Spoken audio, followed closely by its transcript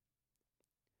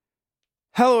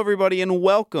Hello, everybody, and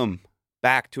welcome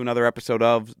back to another episode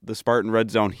of the Spartan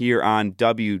Red Zone here on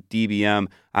WDBM.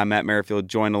 I'm Matt Merrifield,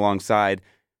 joined alongside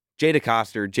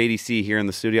DeCoster, JDC, here in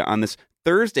the studio on this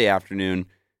Thursday afternoon.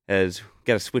 As we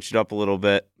got to switch it up a little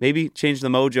bit, maybe change the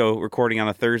mojo recording on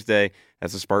a Thursday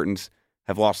as the Spartans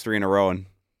have lost 3 in a row, and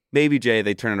maybe, Jay,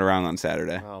 they turn it around on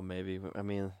Saturday. Oh, maybe. I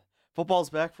mean, football's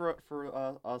back for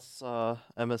us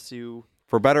MSU.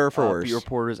 For better or for worse. Beat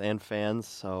reporters and fans.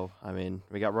 So, I mean,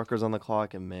 we got Rutgers on the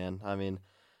clock, and man, I mean,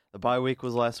 the bye week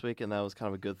was last week, and that was kind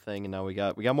of a good thing. And now we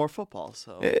got more football.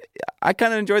 So I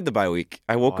kind of enjoyed the bye week.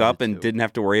 I woke up and too. didn't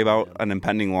have to worry about an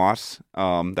impending loss.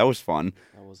 That was fun.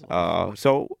 That was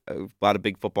So a lot of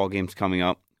big football games coming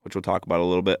up, which we'll talk about a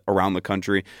little bit around the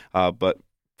country. But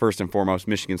first and foremost,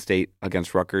 Michigan State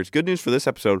against Rutgers. Good news for this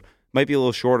episode. Might be a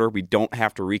little shorter. We don't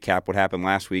have to recap what happened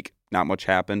last week. Not much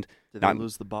happened. Did they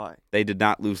lose the bye? They did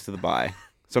not lose to the bye.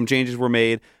 Some changes were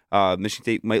made. Michigan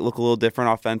State might look a little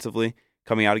different offensively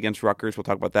coming out against Rutgers. We'll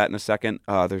talk about that in a second.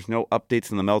 There's no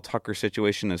updates in the Mel Tucker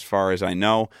situation as far as I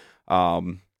know.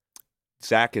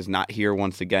 Zach is not here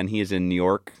once again. He is in New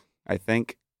York, I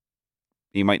think.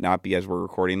 He might not be as we're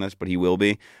recording this, but he will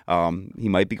be. He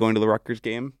might be going to the Rutgers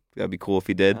game. That'd be cool if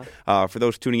he did. For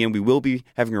those tuning in, we will be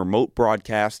having a remote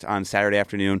broadcast on Saturday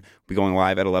afternoon. We'll be going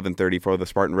live at 11:30 for the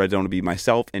Spartan Red Zone. To be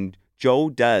myself and Joe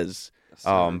Dez.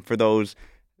 For those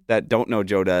that don't know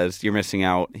Joe Dez, you're missing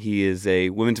out. He is a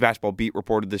women's basketball beat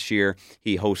reporter this year.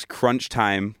 He hosts Crunch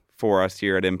Time for us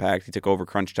here at Impact. He took over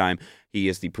Crunch Time. He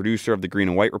is the producer of the Green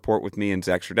and White Report with me and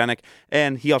Zach Sherdenik.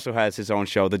 And he also has his own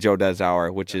show, The Joe Dez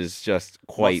Hour, which is just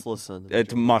quite...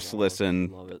 It's must-listen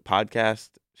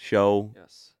podcast, show.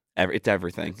 Yes. It's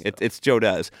everything. It's Joe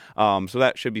Dez. So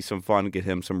that should be some fun. Get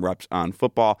him some reps on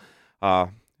football.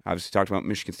 Obviously talked about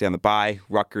Michigan State on the bye.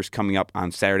 Rutgers coming up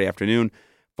on Saturday afternoon.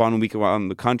 Fun week around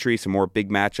the country. Some more big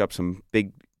matchups. Some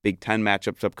Big Ten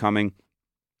matchups upcoming.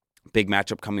 Big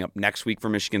matchup coming up next week for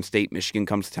Michigan State. Michigan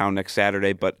comes to town next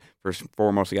Saturday. But first and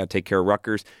foremost, we got to take care of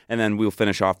Rutgers. And then we'll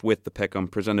finish off with the pick'em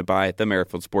presented by the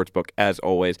Merrifield Sportsbook. As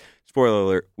always, spoiler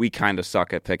alert, we kind of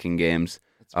suck at picking games.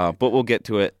 But we'll get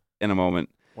to it in a moment.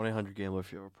 1-800-GAMBLER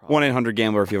if you have a problem.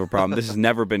 1-800-GAMBLER if you have a problem. This has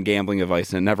never been gambling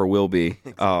advice, and it never will be.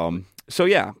 Exactly. So,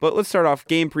 yeah, but let's start off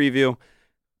game preview.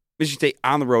 Michigan State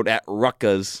on the road at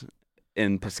Rutgers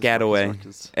in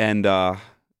Piscataway. And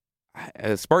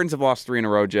Spartans have lost 3 in a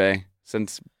row, Jay,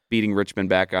 since beating Richmond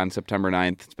back on September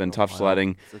 9th. It's been tough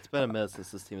sledding. It's been a minute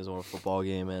since this team has won a football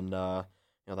game, and that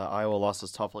Iowa loss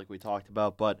was tough like we talked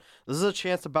about. But this is a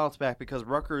chance to bounce back because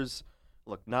Rutgers...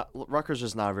 Rutgers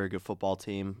is not a very good football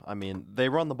team. I mean, they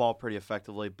run the ball pretty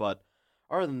effectively, but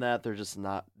other than that, they're just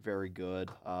not very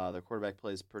good. Their quarterback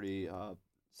play is pretty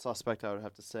suspect, I would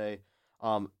have to say.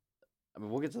 I mean,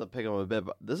 we'll get to the pick in a bit,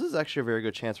 but this is actually a very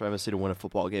good chance for MSC to win a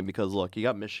football game because, look, you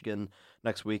got Michigan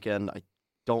next weekend. I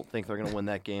don't think they're going to win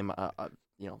that game.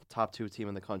 Top 2 team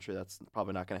in the country, that's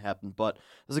probably not going to happen. But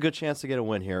there's a good chance to get a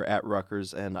win here at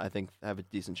Rutgers, and I think have a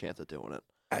decent chance at doing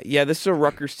it. Yeah, this is a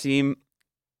Rutgers team.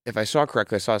 If I saw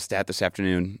correctly, I saw a stat this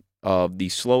afternoon of the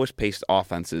slowest paced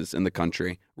offenses in the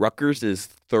country. Rutgers is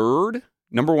 3rd.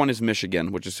 Number 1 is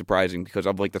Michigan, which is surprising because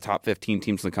of like the top 15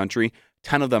 teams in the country.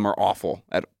 10 of them are awful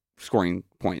at scoring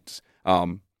points.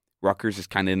 Rutgers is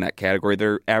kind of in that category.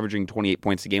 They're averaging 28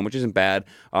 points a game, which isn't bad,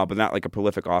 but not like a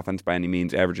prolific offense by any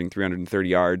means, averaging 330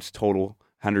 yards total,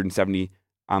 170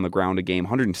 on the ground a game,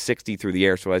 160 through the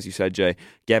air. So as you said, Jay,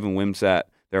 Gavin Wimsatt,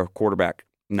 their quarterback,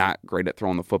 not great at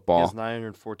throwing the football. He has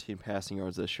 914 passing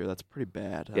yards this year. That's pretty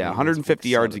bad. Yeah, 150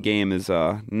 yards a game is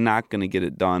not going to get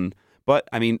it done. But,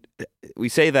 I mean, we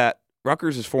say that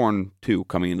Rutgers is 4-2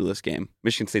 coming into this game.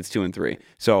 Michigan State's 2-3.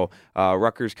 So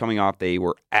Rutgers coming off, they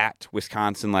were at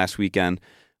Wisconsin last weekend,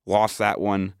 lost that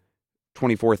one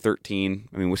 24-13.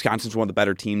 I mean, Wisconsin's one of the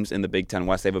better teams in the Big Ten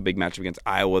West. They have a big matchup against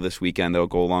Iowa this weekend. They'll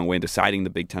go a long way in deciding the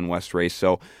Big Ten West race.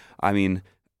 So, I mean...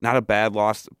 not a bad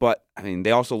loss, but, I mean, they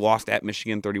also lost at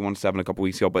Michigan 31-7 a couple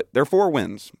weeks ago. But their 4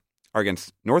 wins are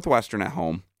against Northwestern at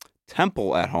home,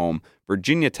 Temple at home,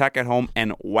 Virginia Tech at home,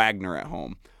 and Wagner at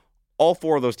home. All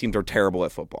 4 of those teams are terrible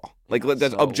at football.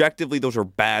 Objectively, those are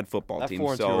bad football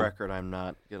teams. That 4-2 record, I'm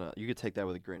not gonna. You could take that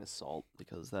with a grain of salt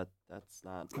because that's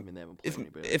not. I mean, they haven't played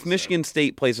anybody. If Michigan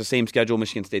State plays the same schedule,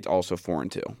 Michigan State's also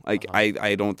 4-2.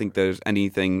 I don't think there's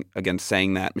anything against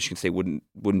saying that Michigan State wouldn't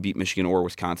beat Michigan or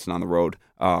Wisconsin on the road.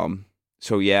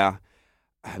 So yeah,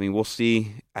 I mean, we'll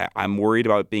see. I'm worried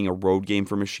about it being a road game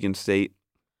for Michigan State.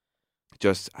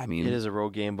 It is a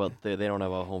road game, but they don't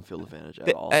have a home field advantage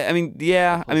at all. It's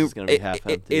going to be half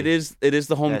empty. It is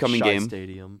the homecoming game.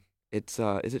 Stadium. It's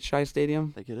is it Shai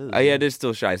Stadium? I think it is. Yeah, it is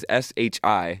still Shai.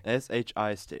 SHI.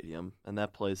 SHI Stadium, and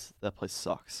that place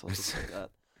sucks. Let's just say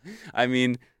that. I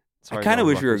mean, Sorry I kind of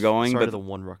to wish we were going, sorry but to the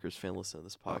one Rutgers fan listening to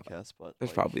this podcast, but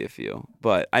there's probably a few.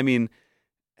 But I mean,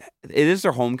 it is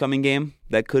their homecoming game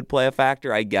that could play a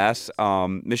factor, I guess.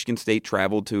 Michigan State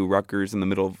traveled to Rutgers in the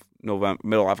middle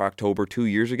of October 2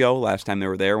 years ago. Last time they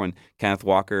were there, when Kenneth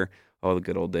Walker, the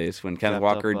good old days, when Kenneth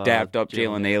Walker dapped up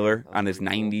Jalen Naylor on his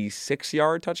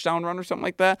 96-yard touchdown run or something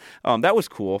like that. That was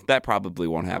cool. That probably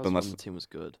won't happen unless the team was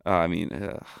good.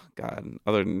 God,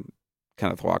 other than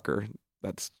Kenneth Walker,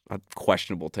 that's a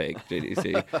questionable take.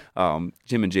 JDC,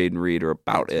 Jim and Jaden Reed are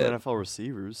about it. NFL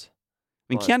receivers.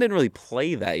 I mean, Keon didn't really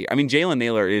play that year. I mean, Jalen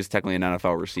Naylor is technically an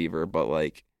NFL receiver,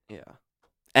 but yeah.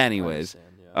 Anyways,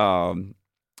 on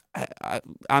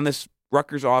this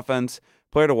Rutgers offense,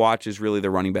 player to watch is really the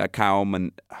running back Kyle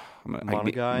Monangai,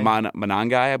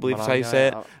 I believe is how you say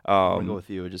it. I'm gonna go with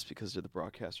you just because you're the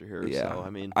broadcaster here. Yeah, so, I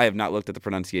mean, I have not looked at the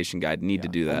pronunciation guide. Need to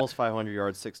do that. Almost 500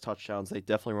 yards, 6 touchdowns. They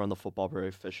definitely run the football very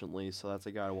efficiently, so that's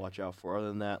a guy to watch out for. Other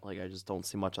than that, I just don't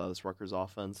see much out of this Rutgers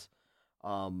offense.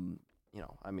 You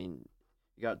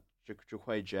got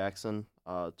Jaquay Jackson,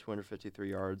 253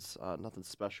 yards, nothing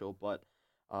special, but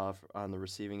on the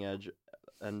receiving end.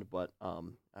 But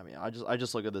I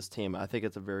just look at this team. I think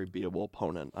it's a very beatable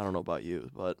opponent. I don't know about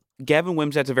you, but Gavin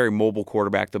Wimsatt's a very mobile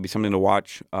quarterback. There'll be something to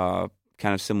watch. Kind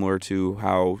of similar to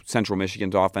how Central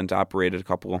Michigan's offense operated a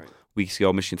couple weeks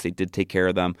ago. Michigan State did take care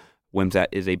of them. Wimsatt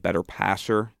is a better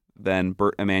passer than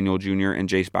Burt Emanuel Jr. and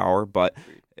Jace Bauer, but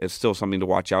it's still something to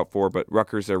watch out for. But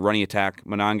Rutgers, their running attack,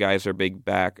 Monangai are big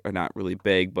back, or not really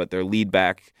big, but their lead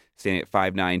back, standing at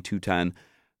 5'9", 210.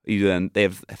 Then they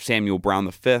have Samuel Brown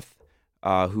V,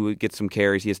 who gets some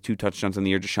carries. He has 2 touchdowns in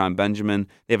the year. Deshaun Benjamin.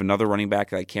 They have another running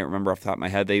back that I can't remember off the top of my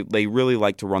head. They really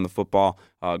like to run the football.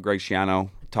 Greg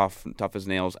Schiano, tough as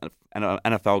nails, an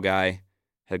NFL guy,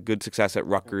 had good success at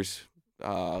Rutgers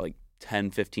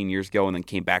 10, 15 years ago, and then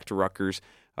came back to Rutgers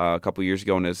a couple years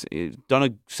ago and has done a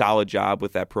solid job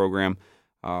with that program.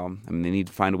 They need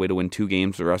to find a way to win 2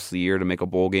 games the rest of the year to make a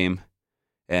bowl game.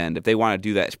 And if they want to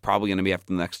do that, it's probably going to be after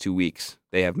the next 2 weeks.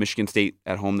 They have Michigan State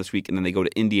at home this week, and then they go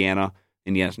to Indiana.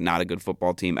 Indiana's not a good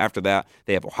football team. After that,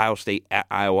 they have Ohio State, at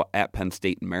Iowa, at Penn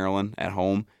State, and Maryland at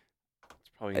home.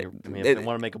 If they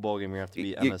want to make a bowl game, you have to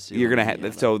beat MSU. You're going to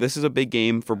have so this is a big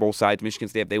game for both sides. Michigan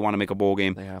State, if they want to make a bowl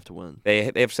game, they have to win.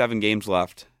 They have 7 games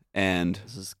left, and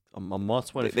this is a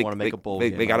must win if you want to make a bowl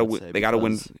game. They got to win. They got to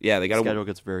win. Yeah, they got to. Schedule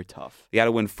gets very tough. They got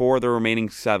to win 4 of the remaining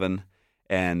 7,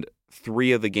 and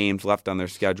 3 of the games left on their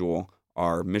schedule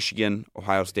are Michigan,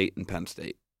 Ohio State, and Penn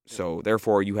State. So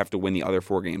therefore, you have to win the other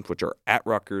 4 games, which are at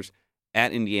Rutgers,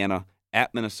 at Indiana,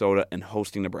 at Minnesota, and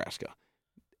hosting Nebraska.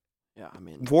 Yeah,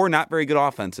 4 not very good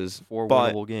offenses, 4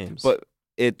 winnable games. But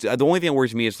the only thing that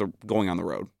worries me is the going on the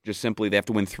road. Just simply, they have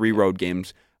to win 3 road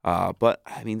games. But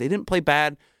they didn't play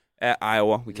bad at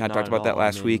Iowa. We kind of talked about that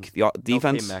last week. The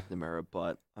defense, McNamara,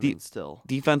 but still,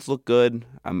 defense looked good.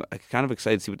 I'm kind of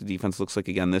excited to see what the defense looks like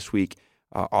again this week.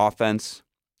 Offense,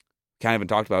 kind of haven't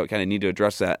talked about. Kind of need to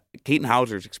address that. Caton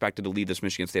Hauser is expected to lead this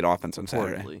Michigan State offense on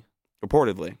Saturday.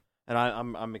 Reportedly. And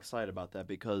I'm excited about that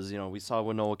because we saw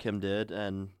what Noah Kim did,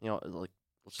 and let's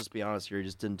just be honest here, he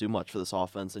just didn't do much for this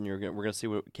offense, and we're gonna see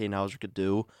what Caden Hauser could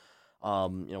do.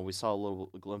 We saw little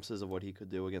glimpses of what he could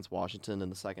do against Washington in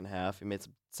the second half. He made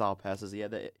some solid passes. He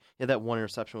had that 1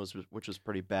 interception which was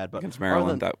pretty bad, but against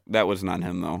Maryland, that wasn't on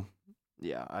him though.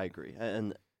 Yeah, I agree.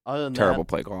 And other than terrible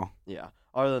play call. Yeah.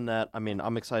 Other than that,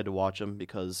 I'm excited to watch him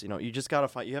because you just gotta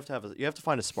find you have to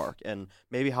find a spark, and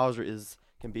maybe Hauser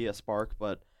can be a spark,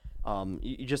 but.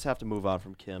 You just have to move on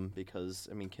from Kim because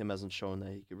Kim hasn't shown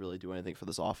that he could really do anything for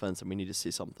this offense, and we need to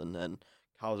see something. And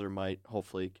Hauser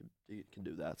hopefully can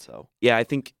do that. So yeah, I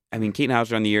think Caton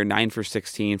Hauser on the year 9 for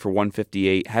 16 for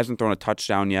 158, hasn't thrown a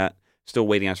touchdown yet. Still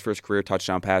waiting on his first career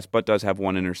touchdown pass, but does have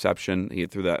 1 interception. He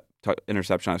threw that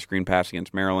interception on a screen pass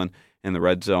against Maryland in the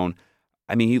red zone.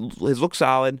 He looks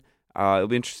solid. It'll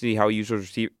be interesting to see how he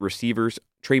uses receivers.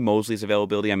 Trey Mosley's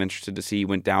availability, I'm interested to see. He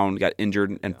went down, got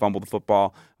injured, and fumbled the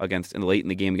football late in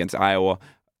the game against Iowa.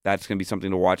 That's going to be something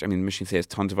to watch. Michigan State has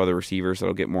tons of other receivers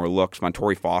that'll get more looks.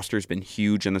 Montori Foster's been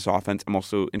huge in this offense. I'm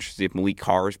also interested if Malik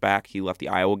Carr is back. He left the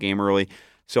Iowa game early.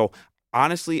 So,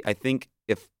 honestly, I think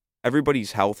if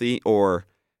everybody's healthy or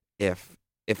if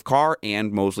Carr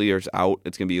and Mosley are out,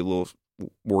 it's going to be a little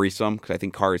worrisome because I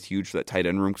think Carr is huge for that tight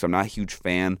end room because I'm not a huge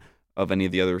fan of any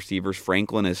of the other receivers.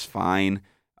 Franklin is fine.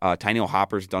 Tyneal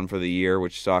Hopper's done for the year,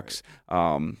 which sucks.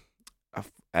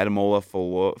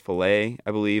 Ademola Filet,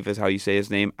 I believe is how you say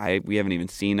his name. We haven't even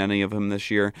seen any of him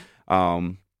this year.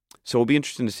 So it'll be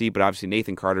interesting to see, but obviously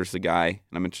Nathan Carter's the guy, and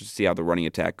I'm interested to see how the running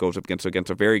attack goes up against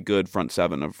a very good front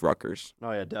 7 of Rutgers.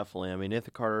 Oh, yeah, definitely.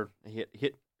 Nathan Carter, he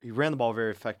he ran the ball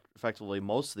very effectively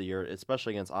most of the year,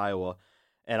 especially against Iowa.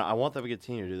 And I want them to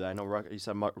continue to do that. I know you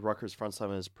said Rutgers' front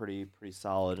seven is pretty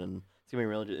solid, and it's going to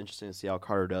be really interesting to see how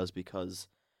Carter does because,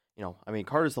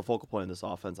 Carter's the focal point of this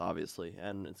offense, obviously,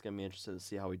 and it's going to be interesting to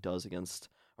see how he does against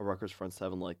a Rutgers front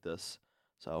seven like this.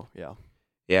 So, yeah.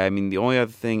 Yeah, the only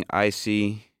other thing I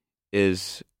see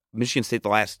is Michigan State the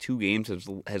last 2 games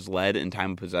has led in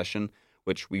time of possession,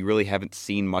 which we really haven't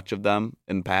seen much of them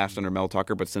in the past under Mel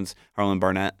Tucker. But since Harlan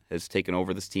Barnett has taken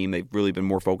over this team, they've really been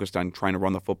more focused on trying to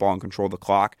run the football and control the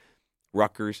clock.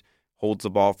 Rutgers holds the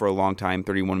ball for a long time,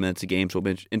 31 minutes a game, so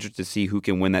we'll be interested to see who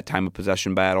can win that time of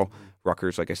possession battle.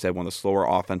 Rutgers, like I said, one of the slower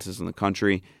offenses in the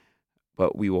country,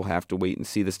 but we will have to wait and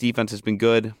see. This defense has been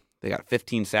good. They got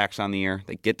 15 sacks on the year.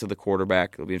 They get to the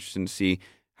quarterback. It'll be interesting to see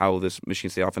how this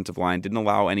Michigan State offensive line didn't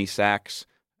allow any sacks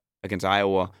against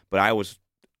Iowa, but Iowa's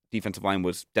defensive line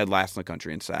was dead last in the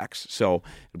country in sacks. So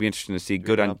it'll be interesting to see.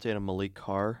 Do we have an update on Malik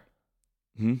Carr?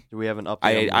 Do we have an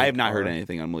update? I have not heard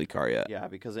anything on Malik Carr yet. Yeah,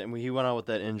 because he went out with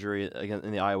that injury again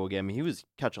in the Iowa game. He was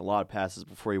catching a lot of passes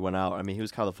before he went out. He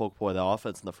was kind of the focal point of the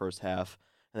offense in the first half,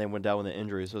 and then went down with the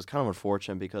injury. So it's kind of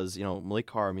unfortunate because Malik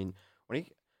Carr.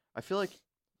 I feel like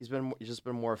he's just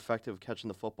been more effective catching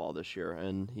the football this year,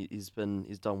 and he's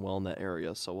done well in that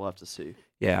area. So we'll have to see.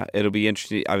 Yeah, it'll be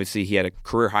interesting. Obviously, he had a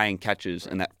career high in catches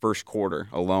in that first quarter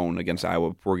alone against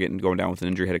Iowa before going down with an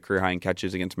injury. Had a career high in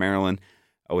catches against Maryland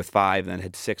with 5, and then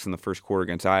had 6 in the first quarter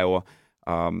against Iowa.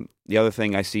 The other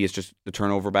thing I see is just the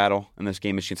turnover battle in this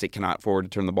game. Michigan State cannot afford to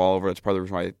turn the ball over. That's part of the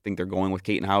reason why I think they're going with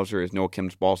Caton Hauser, is Noah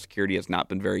Kim's ball security has not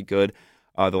been very good.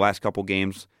 The last couple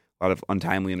games, a lot of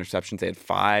untimely interceptions. They had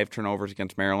 5 turnovers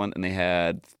against Maryland, and they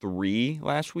had 4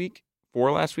 last week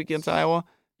against Iowa.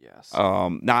 Yes.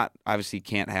 Not obviously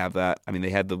can't have that. They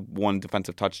had the 1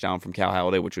 defensive touchdown from Cal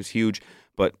Halliday, which was huge,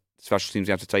 but special teams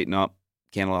have to tighten up.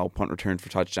 Can't allow punt returns for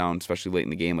touchdowns, especially late in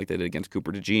the game like they did against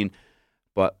Cooper DeJean.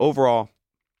 But overall,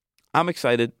 I'm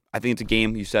excited. I think it's a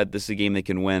game. You said this is a game they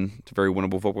can win. It's a very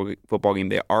winnable football game.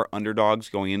 They are underdogs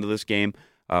going into this game,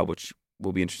 which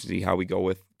will be interesting to see how we go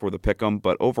with for the pick'em.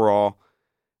 But overall,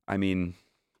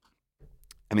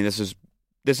 this is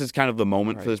kind of the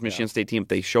moment for this Michigan State team. If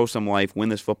they show some life, win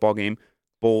this football game,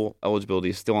 bowl eligibility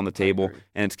is still on the table,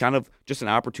 and it's kind of just an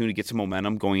opportunity to get some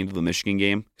momentum going into the Michigan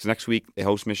game. Because next week they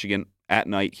host Michigan at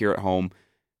night here at home,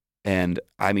 and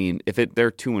if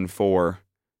they're 2-4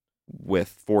 with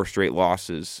 4 straight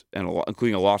losses, and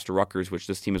including a loss to Rutgers, which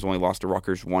this team has only lost to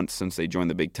Rutgers once since they joined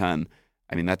the Big Ten.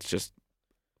 That's just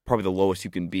probably the lowest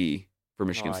you can be for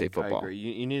Michigan State football. I agree.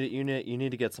 You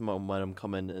need to get some momentum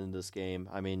coming in this game.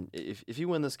 If you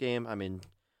win this game,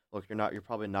 look, you're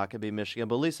probably not going to be Michigan,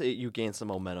 but at least you gain some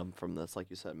momentum from this, like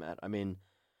you said, Matt.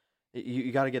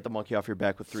 You got to get the monkey off your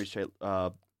back with 3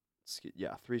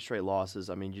 straight losses.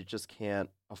 You just can't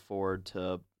afford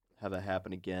to have that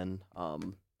happen again.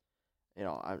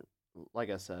 Like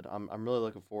I said, I'm really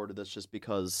looking forward to this just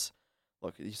because,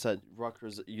 look, you said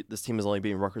Rutgers. This team has only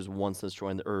beaten Rutgers once since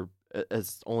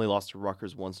has only lost to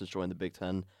Rutgers once since joined the Big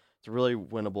Ten. It's a really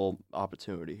winnable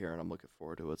opportunity here, and I'm looking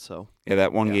forward to it. So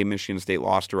that one game Michigan State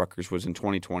lost to Rutgers was in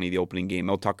 2020, the opening game.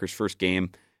 Mel Tucker's first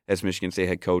game as Michigan State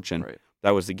head coach, and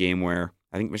that was the game where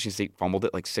I think Michigan State fumbled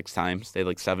it like 6 times. They had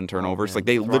like 7 turnovers.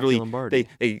 They literally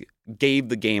they gave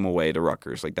the game away to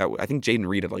Rutgers. Like that, I think Jaden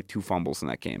Reed had like 2 fumbles in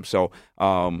that game. So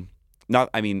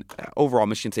overall,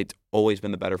 Michigan State's always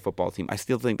been the better football team. I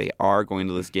still think they are going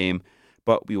to this game,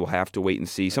 but we will have to wait and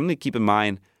see. Something to keep in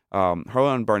mind.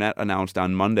 Harlan Barnett announced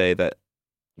on Monday that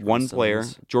one player,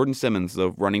 Jordan Simmons,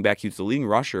 the running back, who's the leading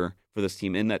rusher for this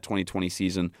team in that 2020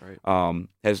 season,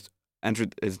 is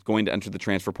going to enter the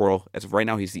transfer portal. As of right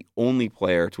now, he's the only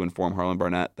player to inform Harlan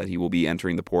Barnett that he will be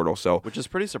entering the portal. So, which is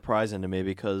pretty surprising to me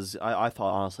because I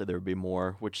thought honestly there would be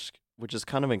more, which is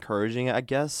kind of encouraging, I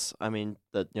guess.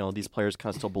 That these players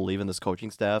kind of still believe in this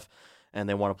coaching staff and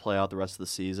they want to play out the rest of the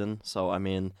season. So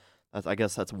I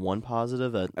guess that's one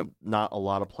positive, that not a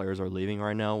lot of players are leaving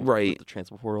right now. With the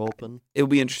transfer portal open. It'll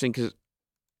be interesting because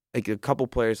a couple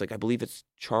players, I believe it's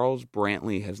Charles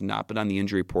Brantley, has not been on the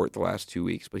injury report the last 2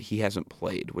 weeks, but he hasn't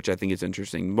played, which I think is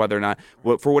interesting. Whether or not,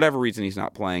 for whatever reason, he's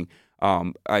not playing.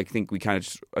 I think we kind of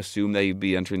just assume that he'd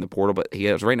be entering the portal, but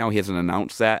right now he hasn't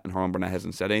announced that, and Harlan Barnett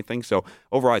hasn't said anything. So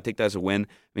overall, I take that as a win.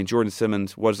 Jordan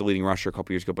Simmons was the leading rusher a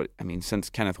couple years ago, but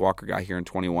since Kenneth Walker got here in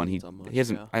 21, he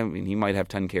hasn't. Yeah. He might have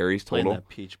 10 carries total. Playing that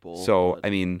Peach Bowl. So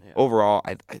overall,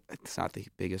 it's not the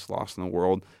biggest loss in the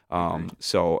world.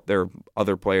 So there are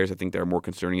other players I think that are more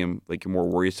concerning him, more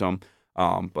worrisome.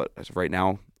 But as of right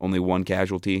now, only 1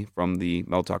 casualty from the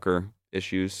Mel Tucker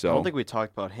issues. So I don't think we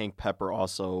talked about Hank Pepper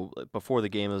also. Before the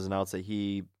game, it was announced that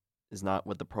he is not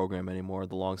with the program anymore,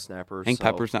 the long snapper. Hank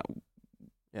Pepper's not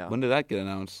Yeah. When did that get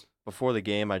announced? Before the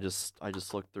game, I just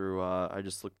looked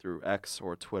through X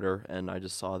or Twitter, and I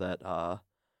just saw that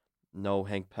no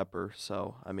Hank Pepper.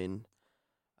 So I mean,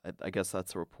 I guess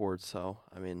that's a report. So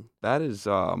I mean, That is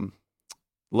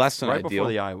less than right ideal. before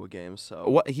the Iowa game. So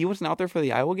What, he wasn't out there for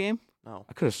the Iowa game? no.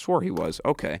 I could have swore he was.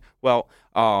 Okay. Well,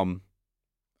 all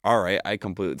right.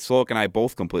 Sloak and I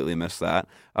both completely missed that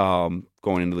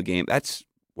going into the game. That's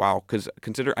wow. Because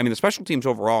the special teams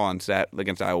overall on Sat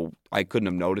against Iowa, I couldn't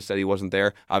have noticed that he wasn't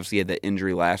there. Obviously, he had that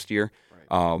injury last year.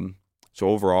 Right. So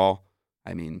overall,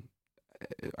 I mean,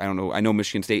 I don't know. I know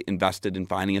Michigan State invested in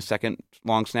finding a second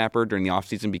long snapper during the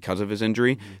offseason because of his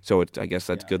injury. Mm-hmm. So I guess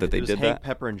that's good that they did Hank that.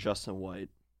 Pepper and Justin White.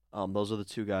 Those are the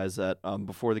two guys that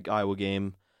before the Iowa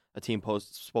game, a team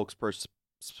spokesperson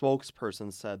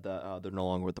said that they're no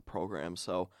longer with the program.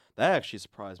 So that actually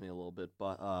surprised me a little bit.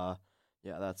 But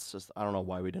yeah, that's just, I don't know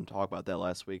why we didn't talk about that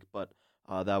last week, but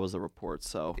that was the report.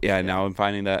 So yeah, now I'm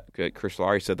finding that Chris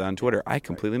Laurie said that on Twitter. I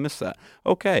completely missed that.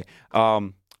 Okay.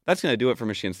 That's going to do it for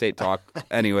Michigan State talk.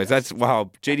 Anyways, that's,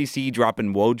 wow, JDC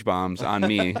dropping Woj bombs on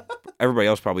me. Everybody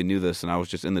else probably knew this, and I was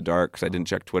just in the dark because I didn't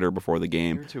check Twitter before the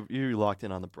game. You locked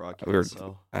in on the broadcast.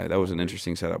 That was an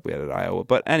interesting setup we had at Iowa.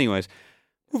 But anyways,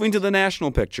 moving to the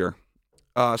national picture.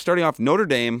 Starting off, Notre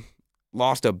Dame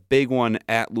lost a big one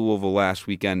at Louisville last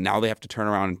weekend. Now they have to turn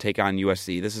around and take on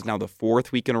USC. This is now the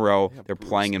fourth week in a row they're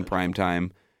playing in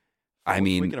primetime.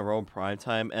 Week in a row in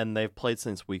primetime, and they've played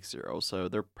since week 0, so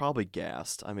they're probably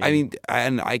gassed.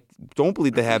 And I don't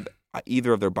believe they have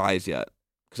either of their buys yet,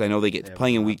 because I know they get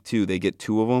playing in week 2. They get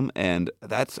 2 of them, and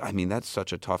that's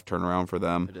such a tough turnaround for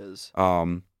them. It is.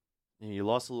 You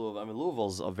lost to Louisville. I mean,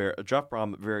 Louisville's Jeff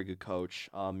Brom, a very good coach.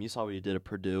 You saw what he did at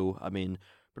Purdue. I mean,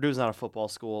 Purdue's not a football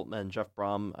school, and Jeff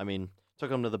Brom, took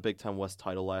them to the Big Ten West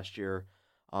title last year.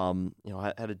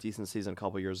 Had a decent season a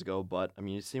couple years ago, but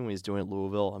you see when he's doing it at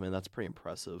Louisville, that's pretty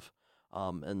impressive.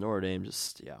 And Notre Dame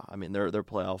their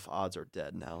playoff odds are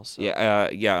dead now. So.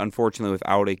 Yeah. Unfortunately,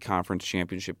 without a conference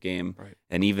championship game, right.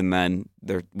 And even then,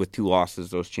 they're with 2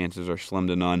 losses, those chances are slim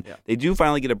to none. Yeah. They do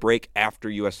finally get a break after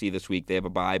USC this week. They have a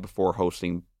bye before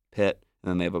hosting Pitt, and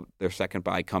then they have their second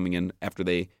bye coming in after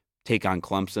they take on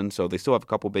Clemson. So they still have a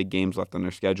couple big games left on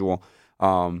their schedule.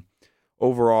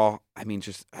 Overall,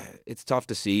 it's tough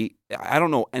to see. I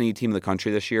don't know any team in the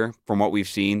country this year, from what we've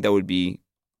seen, that would be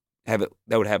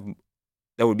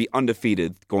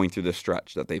undefeated going through this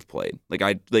stretch that they've played.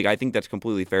 I think that's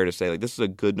completely fair to say. This is a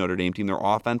good Notre Dame team. Their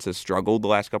offense has struggled the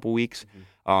last couple weeks,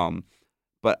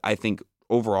 but I think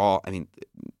overall,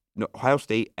 Ohio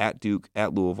State, at Duke,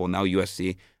 at Louisville, now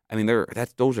USC.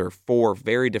 Those are 4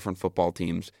 very different football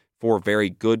teams, 4 very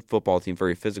good football teams,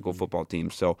 very physical football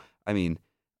teams. So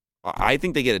I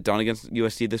think they get it done against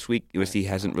USC this week. USC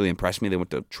hasn't really impressed me. They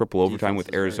went to triple overtime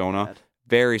with Arizona.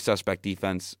 Very suspect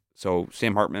defense. So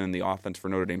Sam Hartman and the offense for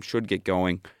Notre Dame should get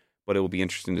going, but it will be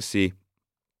interesting to see.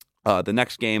 The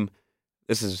next game,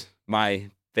 this is my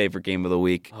favorite game of the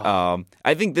week.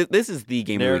 I think this is the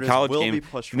game of the week. College game.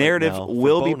 Narrative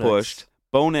will be pushed.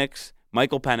 Bo Nix,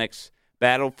 Michael Penix,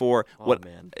 battle for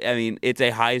it's a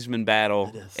Heisman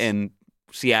battle in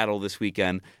Seattle this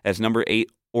weekend as number 8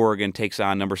 Oregon takes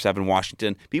on number 7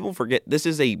 Washington. People forget this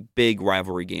is a big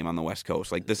rivalry game on the West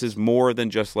Coast. This is more than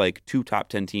just 2 top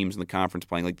 10 teams in the conference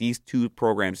playing. These 2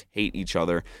 programs hate each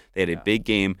other. They had a big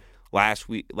game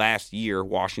last year.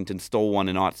 Washington stole one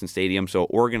in Autzen Stadium, so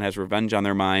Oregon has revenge on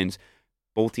their minds.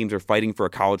 Both teams are fighting for a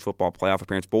college football playoff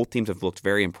appearance. Both teams have looked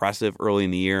very impressive early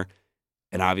in the year,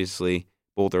 and obviously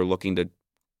both are looking to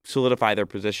solidify their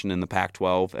position in the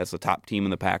Pac-12 as the top team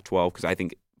in the Pac-12, because I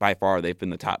think by far they've been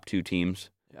the top 2 teams.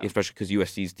 Yeah. Especially because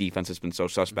USC's defense has been so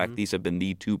suspect. Mm-hmm. These have been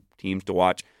the 2 teams to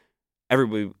watch.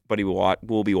 Everybody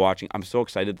will be watching. I'm so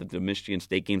excited that the Michigan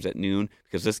State game's at noon,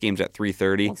 because this game's at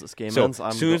 3:30. Once this game ends,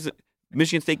 as soon as the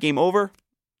Michigan State game over,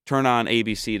 turn on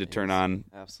ABC to turn on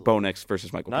Bo Nix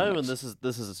versus Michael Penix. Not even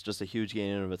this is just a huge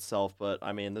game in and of itself, but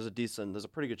there's a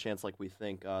pretty good chance, like we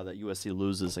think, that USC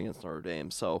loses against Notre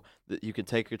Dame. So that you could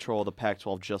take control of the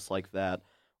Pac-12 just like that,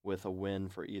 with a win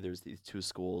for either of these 2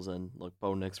 schools. And look,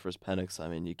 Bo Nix versus Penix,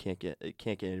 it can't get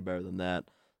any better than that.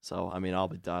 So I'll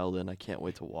be dialed in. I can't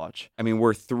wait to watch.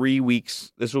 We're 3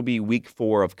 weeks. This will be week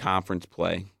 4 of conference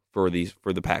play for the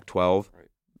Pac-12. Right.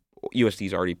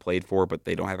 USC's already played 4, but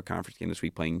they don't have a conference game this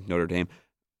week playing Notre Dame.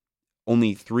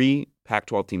 Only 3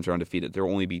 Pac-12 teams are undefeated. There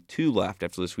will only be 2 left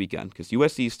after this weekend, because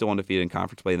USC is still undefeated in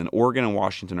conference play. Then Oregon and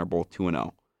Washington are both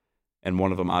 2-0. And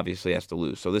one of them obviously has to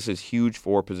lose. So this is huge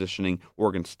for positioning.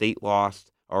 Oregon State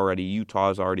lost already.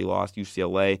 Utah's already lost.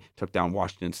 UCLA took down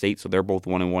Washington State, so they're both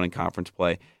 1-1 in conference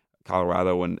play.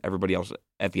 Colorado and everybody else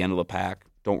at the end of the pack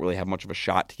don't really have much of a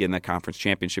shot to get in that conference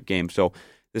championship game. So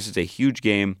This is a huge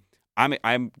game.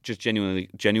 I'm just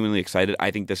genuinely excited.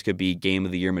 I think this could be game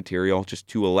of the year material. Just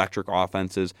two electric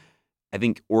offenses. I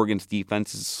think Oregon's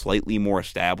defense is slightly more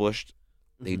established.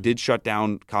 They did shut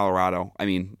down Colorado. I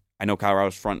mean, I know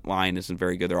Colorado's front line isn't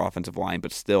very good, their offensive line,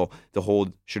 but still to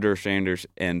hold Shadur Sanders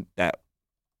and that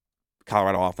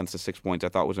Colorado offense to 6 points I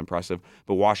thought was impressive.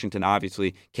 But Washington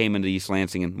obviously came into East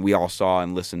Lansing, and we all saw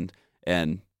and listened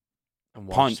and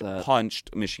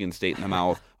punched Michigan State in the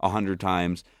mouth 100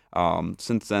 times.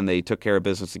 Since then, they took care of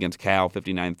business against Cal,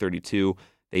 59-32.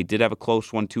 They did have a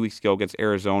close one 2 weeks ago against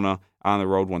Arizona on the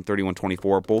road, won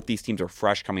 31-24. Both these teams are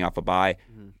fresh coming off a bye.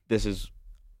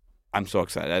 I'm so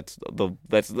excited.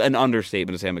 That's an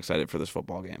understatement to say I'm excited for this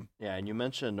football game. Yeah, and you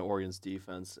mentioned Oregon's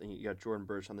defense, and you got Jordan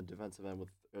Burch on the defensive end with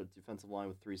defensive line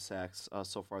with 3 sacks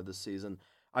so far this season.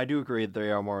 I do agree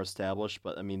they are more established,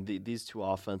 but I mean these two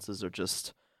offenses are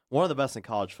just one of the best in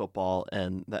college football,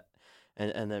 and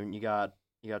then you got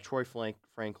Troy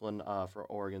Franklin for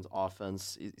Oregon's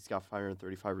offense. He's got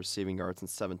 535 receiving yards and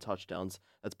 7 touchdowns.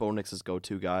 That's Bo Nix's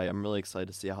go-to guy. I'm really excited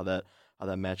to see how that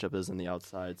matchup is on the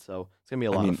outside. So it's gonna be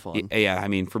a lot of fun. Yeah, I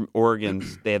mean, from Oregon,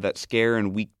 they had that scare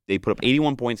in they put up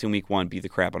 81 points in week 1, beat the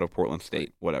crap out of Portland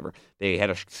State, whatever. They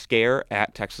had a scare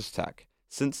at Texas Tech.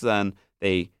 Since then,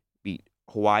 they beat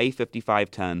Hawaii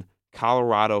 55-10,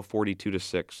 Colorado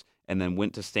 42-6. And then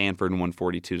went to Stanford and won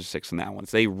 42-6 in that one.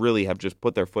 So they really have just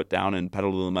put their foot down and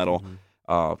pedal to the metal.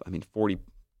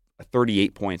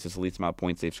 38 points is the least amount of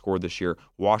points they've scored this year.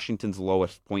 Washington's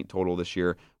lowest point total this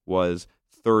year was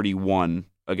 31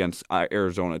 against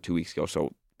Arizona 2 weeks ago.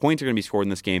 So points are going to be scored in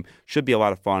this game. Should be a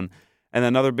lot of fun. And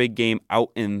another big game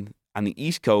out on the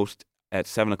East Coast at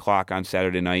 7 o'clock on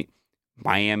Saturday night.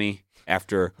 Miami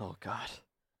after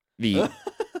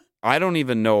I don't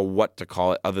even know what to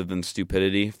call it other than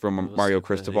stupidity from Mario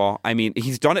Cristobal. I mean,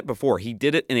 he's done it before. He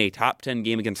did it in a top 10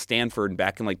 game against Stanford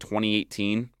back in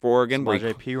 2018 for Oregon.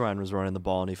 J.P. Ryan was running the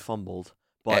ball and he fumbled.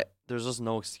 But there's just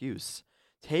no excuse.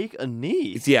 Take a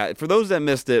knee. Yeah, for those that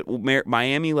missed it,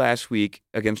 Miami last week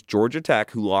against Georgia Tech,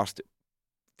 who lost,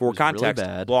 for context,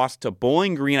 lost to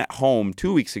Bowling Green at home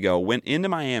 2 weeks ago, went into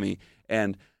Miami,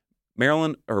 and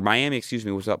Miami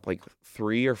was up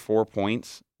 3 or 4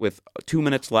 points with 2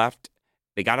 minutes left.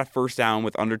 They got a first down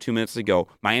with under 2 minutes to go.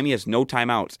 Miami has no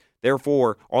timeouts.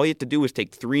 Therefore, all you have to do is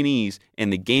take 3 knees,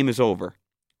 and the game is over.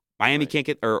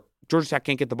 Georgia Tech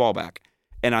can't get the ball back.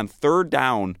 And on third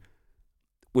down,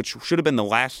 which should have been the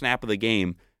last snap of the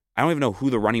game, I don't even know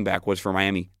who the running back was for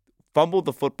Miami, fumbled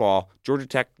the football. Georgia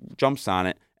Tech jumps on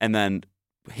it, and then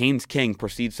Haynes King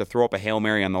proceeds to throw up a Hail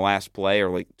Mary on the last play,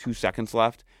 or 2 seconds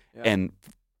left, and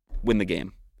win the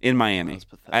game in Miami.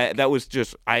 That was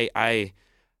just I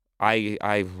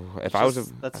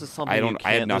that's just something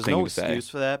I have nothing to say. There's no excuse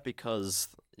for that because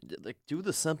do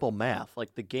the simple math.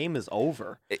 The game is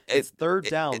over. It's third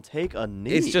down. Take a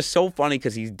knee. It's just so funny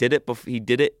because he did it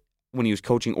when he was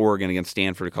coaching Oregon against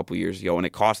Stanford a couple years ago, and it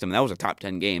cost him. That was a top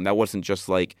 10 game. That wasn't just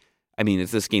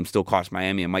this game still cost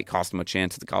Miami and might cost them a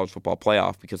chance at the college football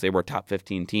playoff because they were a top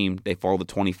 15 team. They fall to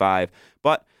 25,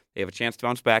 but they have a chance to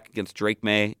bounce back against Drake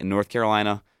May in North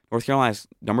Carolina. North Carolina's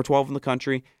number 12 in the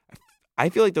country. I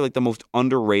feel like they're the most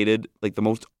underrated, the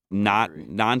most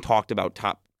non-talked about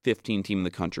top 15 team in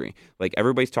the country.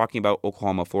 Everybody's talking about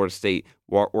Oklahoma, Florida State,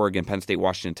 Oregon, Penn State,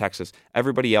 Washington, Texas.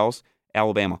 Everybody else,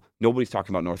 Alabama. Nobody's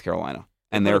talking about North Carolina.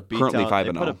 And they're currently 5-0.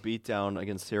 They put a beat down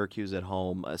against Syracuse at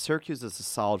home. Syracuse is a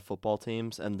solid football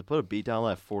team, and to put a beat down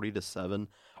 40-7,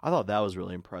 I thought that was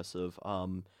really impressive.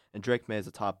 And Drake May is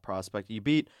a top prospect. You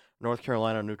beat North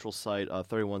Carolina neutral site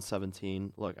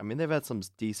 31-17. Look, they've had some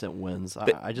decent wins.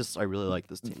 I really like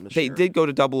this team this year. They did go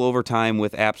to double overtime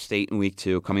with App State in week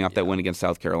 2, coming off that win against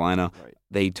South Carolina. Right.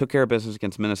 They took care of business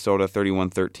against Minnesota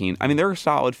 31-13. They're a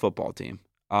solid football team.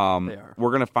 They are.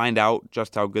 We're going to find out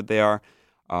just how good they are.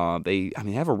 They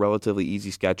have a relatively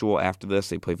easy schedule after this.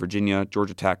 They play Virginia,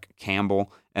 Georgia Tech,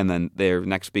 Campbell, and then their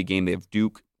next big game they have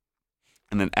Duke,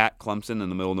 and then at Clemson in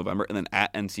the middle of November, and then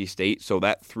at NC State. So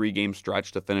that 3-game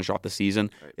stretch to finish off the season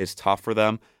is tough for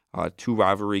them. 2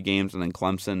 rivalry games, and then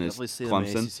Clemson is Definitely see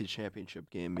Clemson. Them ACC championship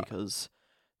game because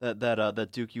that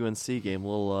Duke UNC game,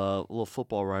 little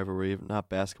football rivalry, not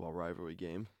basketball rivalry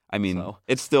game.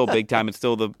 It's still big time. It's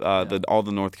still all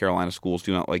the North Carolina schools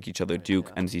do not like each other.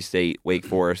 Duke, NC State, Wake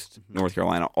Forest, North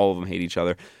Carolina, all of them hate each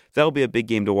other. That'll be a big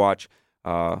game to watch.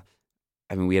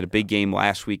 We had a big game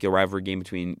last week, a rivalry game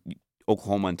between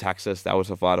Oklahoma and Texas. That was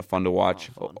a lot of fun to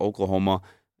watch. Oklahoma,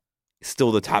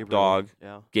 still the top dog.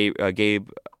 Yeah.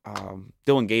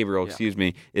 Dylan Gabriel,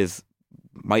 is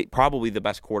probably the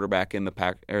best quarterback in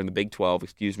the Big 12,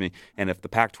 excuse me. And if the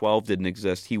Pac-12 didn't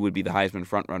exist, he would be the Heisman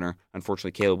frontrunner.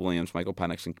 Unfortunately, Caleb Williams, Michael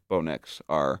Penix, and Bo Nix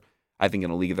are, I think,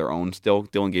 in a league of their own still.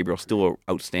 Dylan Gabriel still an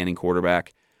outstanding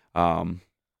quarterback.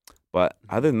 But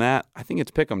other than that, I think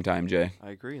it's pick'em time, Jay. I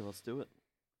agree. Let's do it.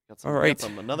 All right.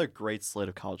 Another great slate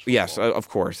of college football. Yes, of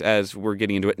course. As we're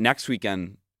getting into it, next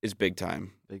weekend is big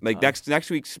time. Next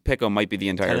week's pick'em might be the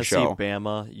entire Tennessee, show.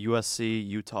 Bama, USC,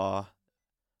 Utah.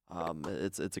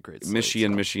 It's a great slate.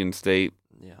 Michigan State.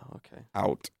 Yeah, okay.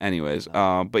 Out. Anyways,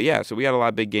 but yeah, so we had a lot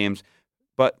of big games.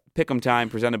 But pick'em time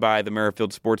presented by the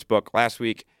Merrifield Sportsbook. Last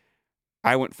week,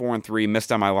 I went 4-3,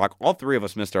 missed on my lock. All three of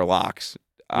us missed our locks.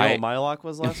 You know what my lock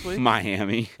was last week?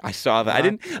 Miami. I saw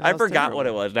that. I forgot what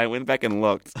it was, and I went back and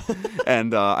looked.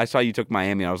 And I saw you took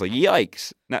Miami, and I was like,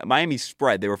 yikes. Now, Miami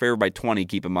spread. They were favored by 20,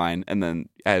 keep in mind. And then,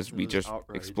 as we just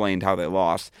explained how they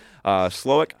lost,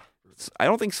 Slowick, I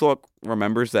don't think Slowick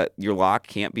remembers that your lock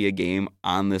can't be a game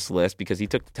on this list because he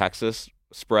took the Texas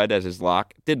spread as his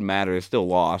lock. It didn't matter. They still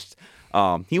lost.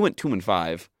 He went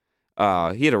 2-5.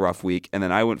 He had a rough week, and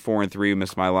then I went 4-3,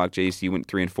 missed my lock. JC went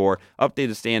 3-4.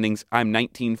 Updated standings: I'm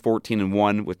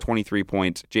 19-14-1 with 23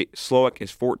 points. Slowick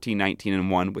is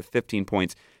 14-19-1 with 15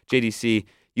 points. JDC,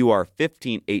 you are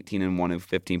 15-18-1 with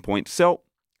 15 points. So,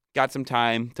 got some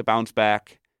time to bounce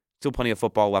back. Still plenty of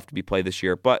football left to be played this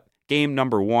year. But game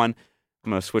number 1,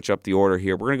 I'm going to switch up the order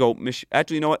here. We're going to go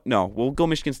actually, you know what? No, we'll go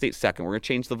Michigan State second. We're going to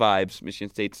change the vibes.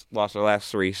 Michigan State's lost their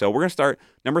last 3. So we're going to start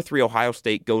number 3, Ohio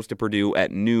State goes to Purdue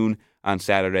at noon on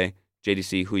Saturday.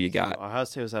 JDC, who you got? Ohio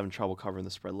State was having trouble covering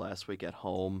the spread last week at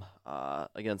home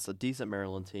against a decent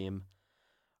Maryland team.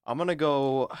 I'm going to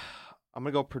go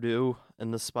Purdue in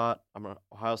this spot.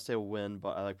 Ohio State will win,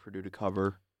 but I like Purdue to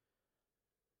cover.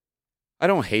 I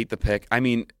don't hate the pick. I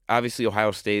mean, obviously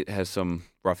Ohio State has some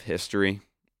rough history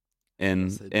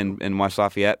in West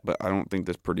Lafayette, but I don't think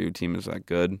this Purdue team is that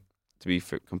good, to be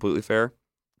completely fair.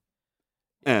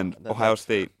 And Ohio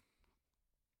State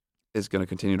is going to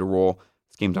continue to roll.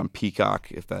 This game's on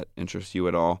Peacock, if that interests you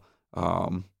at all.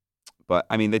 But,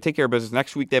 I mean, they take care of business.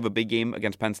 Next week they have a big game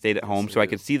against Penn State at home, so I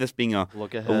could see this being a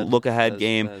look-ahead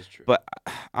game. That is true. But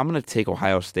I'm going to take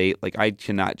Ohio State. Like, I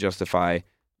cannot justify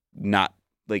not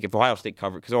 – like, if Ohio State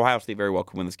covered – because Ohio State very well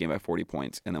could win this game by 40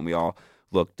 points, and then we all –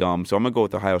 look dumb. So I'm going to go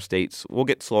with Ohio State. We'll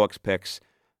get Slowick's picks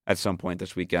at some point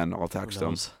this weekend. I'll text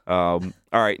them. All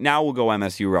right, now we'll go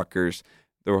MSU Rutgers.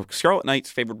 The Scarlet Knights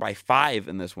favored by 5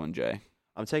 in this one, Jay.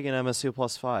 I'm taking MSU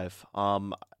plus 5.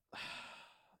 You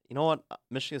know what?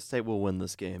 Michigan State will win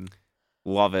this game.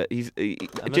 Love it.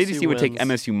 JDC would take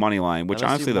MSU money line, which MSU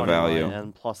honestly the value.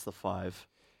 And plus the 5.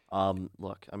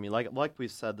 Look, I mean, like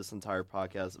we've said this entire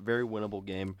podcast, very winnable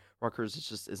game. Rutgers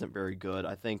just isn't very good.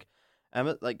 I think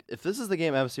if this is the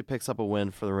game MSU picks up a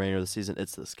win for the remainder of the season,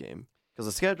 it's this game because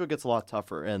the schedule gets a lot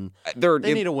tougher and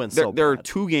they need a win. There are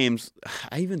 2 games,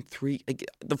 even 3.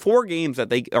 The 4 games that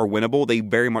they are winnable, they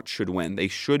very much should win. They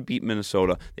should beat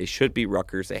Minnesota. They should beat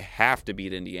Rutgers. They have to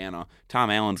beat Indiana. Tom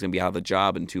Allen's going to be out of the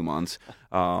job in 2 months.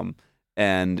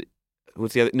 And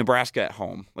what's the other? Nebraska at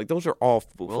home. Like those are all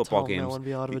football games. Will Tom Allen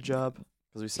be out of a job?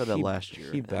 Because we said that last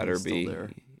year. He better be.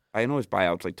 I know his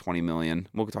buyout's like $20 million.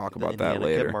 We'll talk about that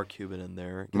later. Get Mark Cuban in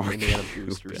there. Get the Indiana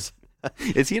Boosters.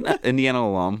 Is he an Indiana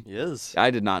alum? He is.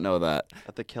 I did not know that.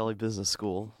 At the Kelly Business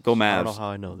School. Go Mavs. I don't know how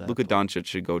I know that. Luka Doncic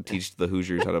should go teach the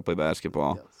Hoosiers how to play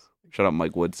basketball. Yes. Shut up,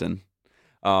 Mike Woodson.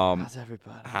 How's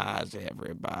everybody? How's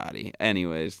everybody?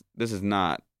 Anyways, this is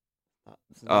not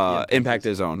Impact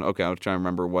His Zone. Okay, I was trying to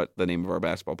remember what the name of our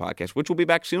basketball podcast, which will be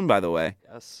back soon, by the way.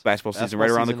 Yes. Basketball season right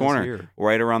around the corner.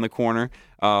 Right around the corner.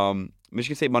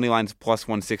 Michigan State money line's plus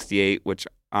 168, which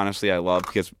honestly I love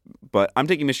but I'm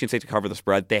taking Michigan State to cover the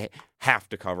spread. They have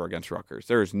to cover against Rutgers.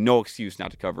 There is no excuse not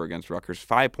to cover against Rutgers.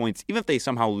 5 points, even if they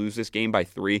somehow lose this game by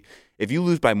 3, if you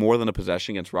lose by more than a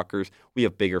possession against Rutgers, we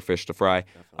have bigger fish to fry.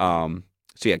 So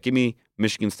yeah, give me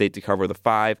Michigan State to cover the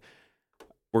 5.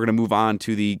 We're going to move on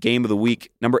to the game of the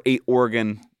week. Number 8,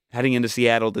 Oregon, heading into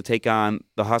Seattle to take on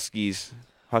the Huskies.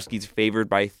 Huskies favored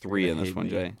by 3 in this one,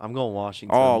 Jay. I'm going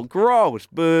Washington. Oh, gross.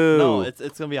 Boo. No, it's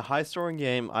going to be a high-scoring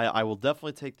game. I will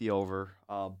definitely take the over.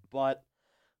 But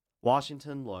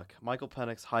Washington, look, Michael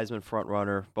Penix, Heisman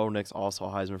frontrunner. Bo Nix, also a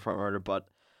Heisman frontrunner. But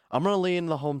I'm going to lean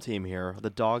the home team here. The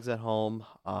Dogs at home.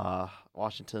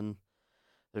 Washington,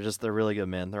 they're really good,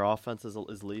 man. Their offense is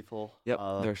lethal. Yep,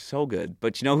 they're so good.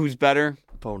 But you know who's better?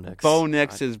 Bo Nix. Bo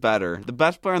Nix is better. The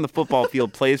best player on the football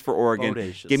field plays for Oregon.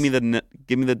 Bodacious. Give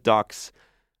me the Ducks.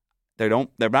 They're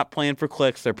not playing for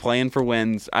clicks. They're playing for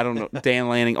wins. I don't know. Dan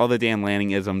Lanning, all the Dan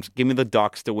Lanning isms. Give me the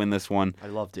Ducks to win this one. I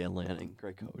love Dan Lanning.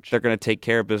 Great coach. They're going to take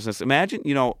care of business. Imagine,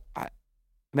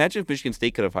 Imagine if Michigan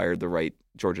State could have hired the right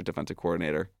Georgia defensive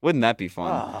coordinator. Wouldn't that be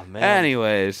fun? Oh, man.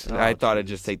 Anyways, I thought I'd jeez.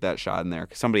 just take that shot in there.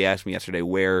 'Cause somebody asked me yesterday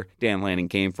where Dan Lanning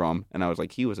came from, and I was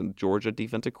like, he was a Georgia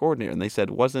defensive coordinator. And they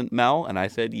said, wasn't Mel? And I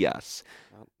said, yes.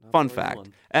 Not Fun the way you fact.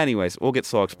 won. Anyways, we'll get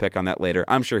Slog's pick on that later.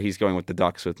 I'm sure he's going with the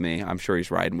Ducks with me. I'm sure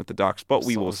he's riding with the Ducks, but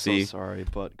we will I'm see. So sorry,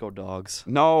 but go Dogs.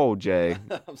 No, Jay.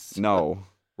 I'm sorry. No.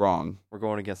 Wrong. We're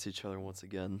going against each other once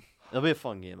again. It'll be a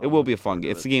fun game. It will be a fun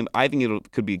game. It's a game. I think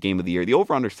it could be a game of the year. The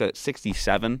over/under set at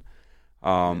 67,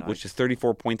 which is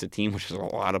 34 points a team, which is a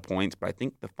lot of points. But I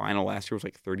think the final last year was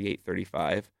like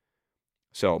 38-35.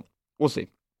 So we'll see.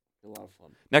 A lot of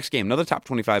fun. Next game, another top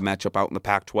 25 matchup out in the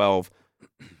Pac-12.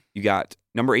 You got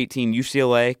number 18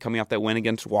 UCLA coming off that win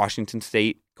against Washington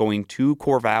State, going to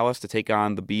Corvallis to take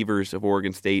on the Beavers of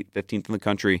Oregon State, 15th in the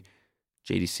country.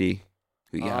 JDC,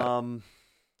 who you got?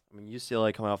 I mean,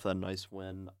 UCLA coming off that nice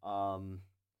win. I'm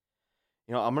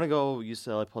gonna go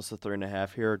UCLA plus the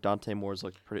 3.5 here. Dante Moore's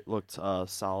looked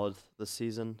solid this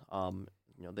season.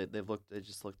 They've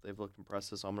looked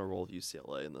impressive. So I'm gonna roll with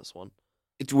UCLA in this one.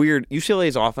 It's weird.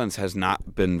 UCLA's offense has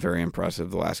not been very impressive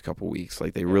the last couple of weeks.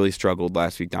 Like, they really struggled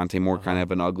last week. Dante Moore kind of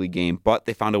had an ugly game, but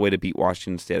they found a way to beat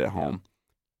Washington State at home,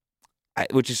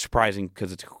 which is surprising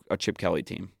because it's a Chip Kelly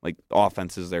team. Like,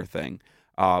 offense is their thing.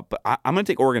 But I'm going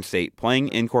to take Oregon State. Playing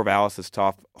in Corvallis is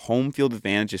tough. Home field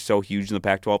advantage is so huge in the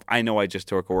Pac-12. I know I just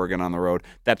took Oregon on the road.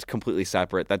 That's completely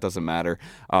separate. That doesn't matter.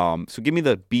 So give me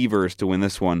the Beavers to win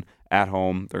this one at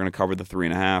home. They're going to cover the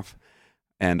 3.5.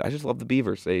 And I just love the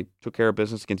Beavers. They took care of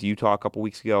business against Utah a couple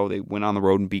weeks ago. They went on the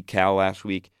road and beat Cal last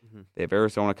week. Mm-hmm. They have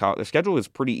Arizona. Their schedule is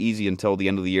pretty easy until the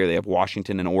end of the year. They have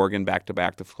Washington and Oregon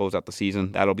back-to-back to close out the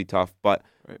season. That'll be tough, but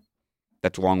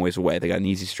that's a long ways away. They got an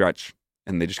easy stretch,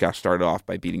 and they just got started off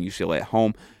by beating UCLA at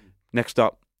home. Next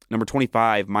up, number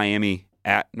 25, Miami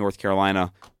at North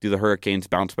Carolina. Do the Hurricanes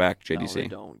bounce back, JDC? No, they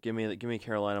don't. Give me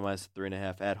Carolina minus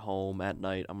 3.5 at home at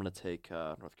night. I'm going to take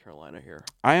North Carolina here.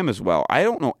 I am as well. I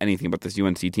don't know anything about this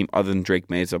UNC team other than Drake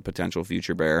May's a potential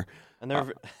future Bear. And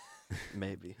they're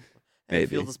maybe.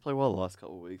 Field has played well the last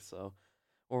couple of weeks, so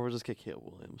or we'll just get Caleb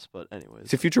Williams. But anyways,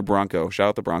 it's a future Bronco. Shout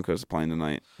out the Broncos playing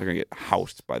tonight. They're gonna get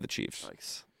housed by the Chiefs.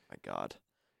 Yikes. My God,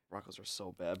 Broncos are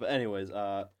so bad. But anyways,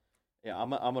 I'm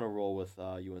gonna roll with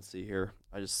UNC here.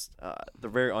 I just they're a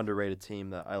very underrated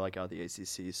team that I like out of the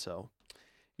ACC. So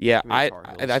yeah, I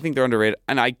think they're underrated,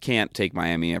 and I can't take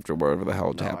Miami after whatever the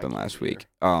hell happened last week.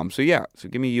 So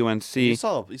give me UNC. You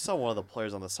saw one of the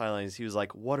players on the sidelines. He was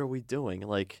like, "What are we doing?"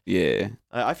 Like, yeah,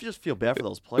 I just feel bad for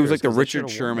those players. It was like the Richard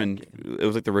Sherman. It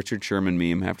was like the Richard Sherman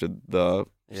meme after the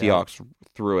Seahawks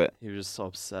threw it. He was just so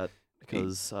upset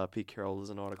because Pete Carroll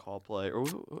doesn't know how to call a play, or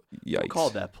who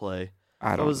called that play?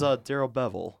 I don't. It was Daryl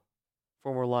Bevell,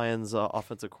 former Lions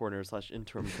offensive coordinator /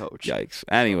 interim coach. Yikes.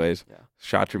 Anyways,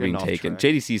 shots are being taken.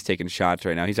 JDC's taking shots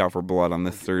right now. He's out for blood on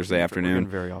this Thursday afternoon. We're getting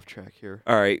very off track here.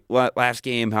 All right, last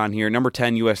game on here. Number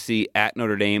 10 USC at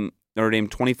Notre Dame. Notre Dame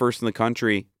 21st in the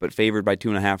country, but favored by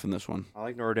 2.5 in this one. I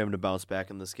like Notre Dame to bounce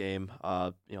back in this game.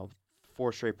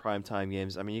 4 straight primetime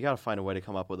games. I mean, you got to find a way to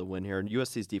come up with a win here. And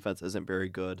USC's defense isn't very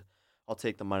good. I'll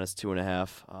take the minus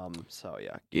 2.5.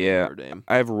 Notre Dame.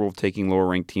 I have a rule of taking lower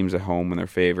ranked teams at home when they're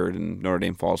favored, and Notre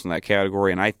Dame falls in that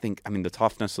category. And I think, the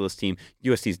toughness of this team,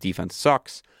 USC's defense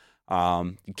sucks.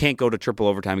 You can't go to triple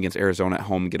overtime against Arizona at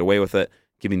home and get away with it.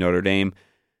 Give me Notre Dame.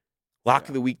 Lock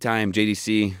of the week time,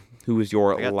 JDC. Who is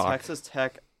your lock? Texas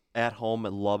Tech at home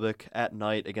at Lubbock at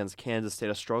night against Kansas State,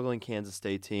 a struggling Kansas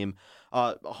State team.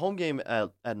 A home game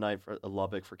at night for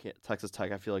Lubbock for Texas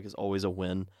Tech, I feel like, is always a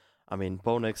win. I mean,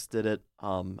 Bo Nix did it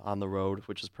on the road,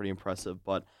 which is pretty impressive.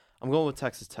 But I'm going with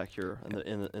Texas Tech here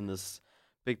in this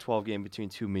Big 12 game between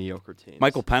two mediocre teams.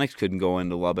 Michael Penix couldn't go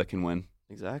into Lubbock and win.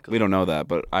 Exactly. We don't know that,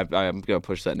 but I'm going to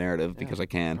push that narrative because I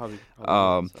can.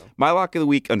 Probably My lock of the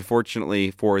week,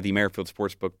 unfortunately, for the Merrifield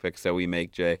Sportsbook picks that we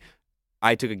make, Jay,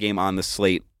 I took a game on the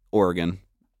slate, Oregon.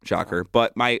 Shocker.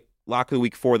 But my lock of the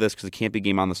week for this, because it can't be a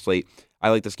game on the slate,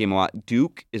 I like this game a lot.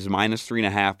 Duke is minus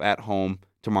 3.5 at home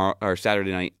tomorrow or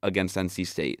Saturday night against NC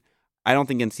State. I don't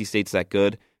think NC State's that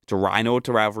good. I know it's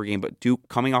a rivalry game, but Duke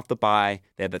coming off the bye,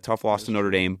 they had that tough loss to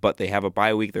Notre Dame, but they have a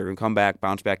bye week. They're going to come back,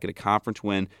 bounce back, get a conference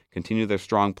win, continue their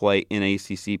strong play in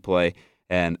ACC play.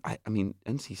 And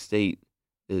NC State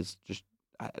is just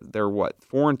they're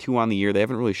 4-2 on the year. They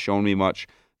haven't really shown me much.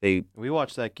 We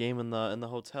watched that game in the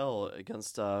hotel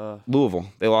against Louisville.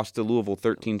 They lost to Louisville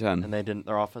 13-10. And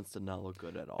their offense did not look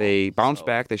good at all. They bounced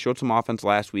back. They showed some offense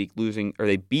last week,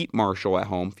 they beat Marshall at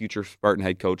home, future Spartan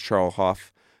head coach Charlie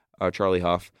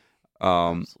Huff.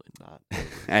 Absolutely not.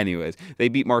 Anyways, they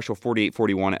beat Marshall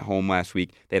 48-41 at home last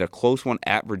week. They had a close one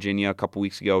at Virginia a couple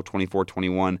weeks ago,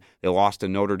 24-21. They lost to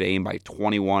Notre Dame by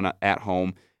 21 at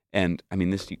home. And, I mean,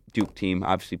 this Duke team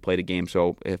obviously played a game.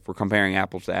 So if we're comparing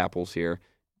apples to apples here,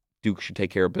 Duke should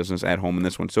take care of business at home in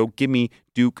this one. So give me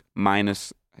Duke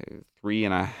minus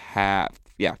 3.5.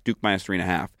 Yeah, Duke minus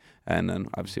 3.5. And then,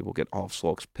 obviously, we'll get all of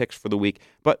Sloak's picks for the week.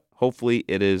 But hopefully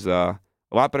it is a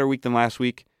lot better week than last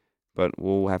week. But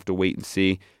we'll have to wait and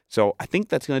see. So I think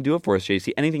that's going to do it for us,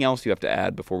 JC. Anything else you have to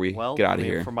add before we get out of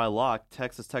here? For my lock,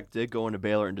 Texas Tech did go into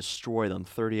Baylor and destroy them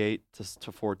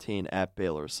 38-14 at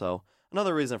Baylor. So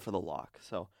another reason for the lock.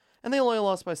 So, and they only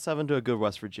lost by 7 to a good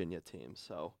West Virginia team.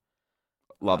 So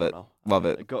love it.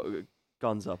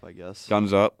 Guns up, I guess.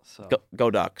 Guns up. So.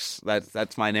 Go Ducks.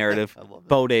 That's my narrative. I love it.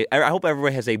 Bow day. I hope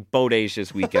everybody has a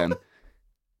bodacious weekend.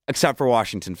 Except for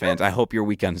Washington fans, I hope your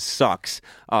weekend sucks.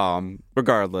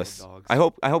 Regardless, I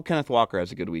hope Kenneth Walker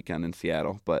has a good weekend in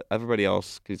Seattle. But everybody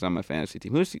else, because he's on my fantasy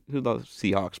team, who the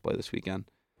Seahawks play this weekend?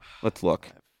 Let's look.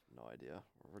 I have no idea.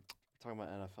 We're talking about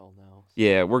NFL now. So.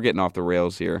 Yeah, we're getting off the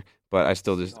rails here, but I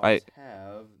still just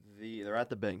they're at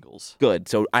the Bengals. Good.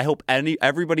 So I hope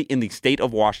everybody in the state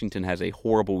of Washington has a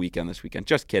horrible weekend this weekend.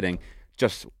 Just kidding.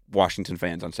 Just Washington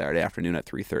fans on Saturday afternoon at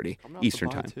 3:30 Eastern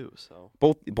time. Too, so.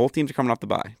 Both teams are coming off the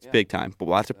bye. It's big time. But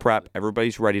lots of prep.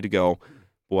 Everybody's ready to go.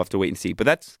 We'll have to wait and see. But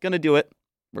that's going to do it.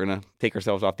 We're going to take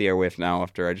ourselves off the airwaves now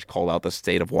after I just called out the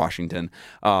state of Washington.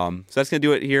 So that's going to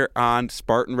do it here on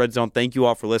Spartan Red Zone. Thank you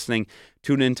all for listening.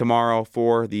 Tune in tomorrow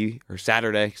for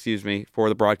Saturday, for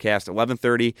the broadcast,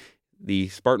 11:30, the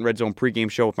Spartan Red Zone pregame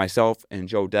show with myself and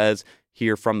Joe Dez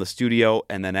here from the studio,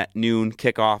 and then at noon,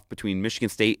 kickoff between Michigan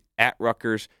State at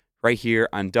Rutgers right here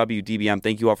on WDBM.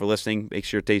 Thank you all for listening. Make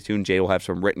sure to stay tuned. Jay will have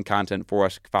some written content for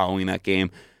us following that game,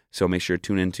 so make sure to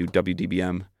tune in to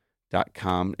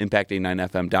WDBM.com,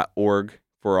 impact89fm.org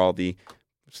for all the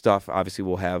stuff. Obviously,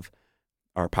 we'll have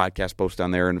our podcast post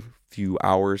on there in a few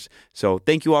hours. So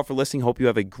thank you all for listening. Hope you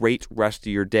have a great rest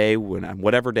of your day,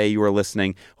 whatever day you are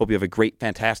listening. Hope you have a great,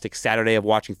 fantastic Saturday of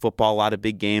watching football, a lot of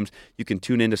big games. You can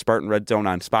tune into Spartan Red Zone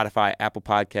on Spotify, Apple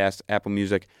Podcasts, Apple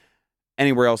Music,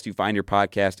 anywhere else you find your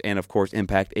podcast, and, of course,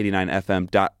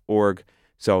 impact89fm.org.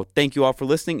 So thank you all for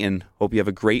listening, and hope you have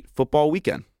a great football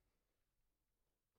weekend.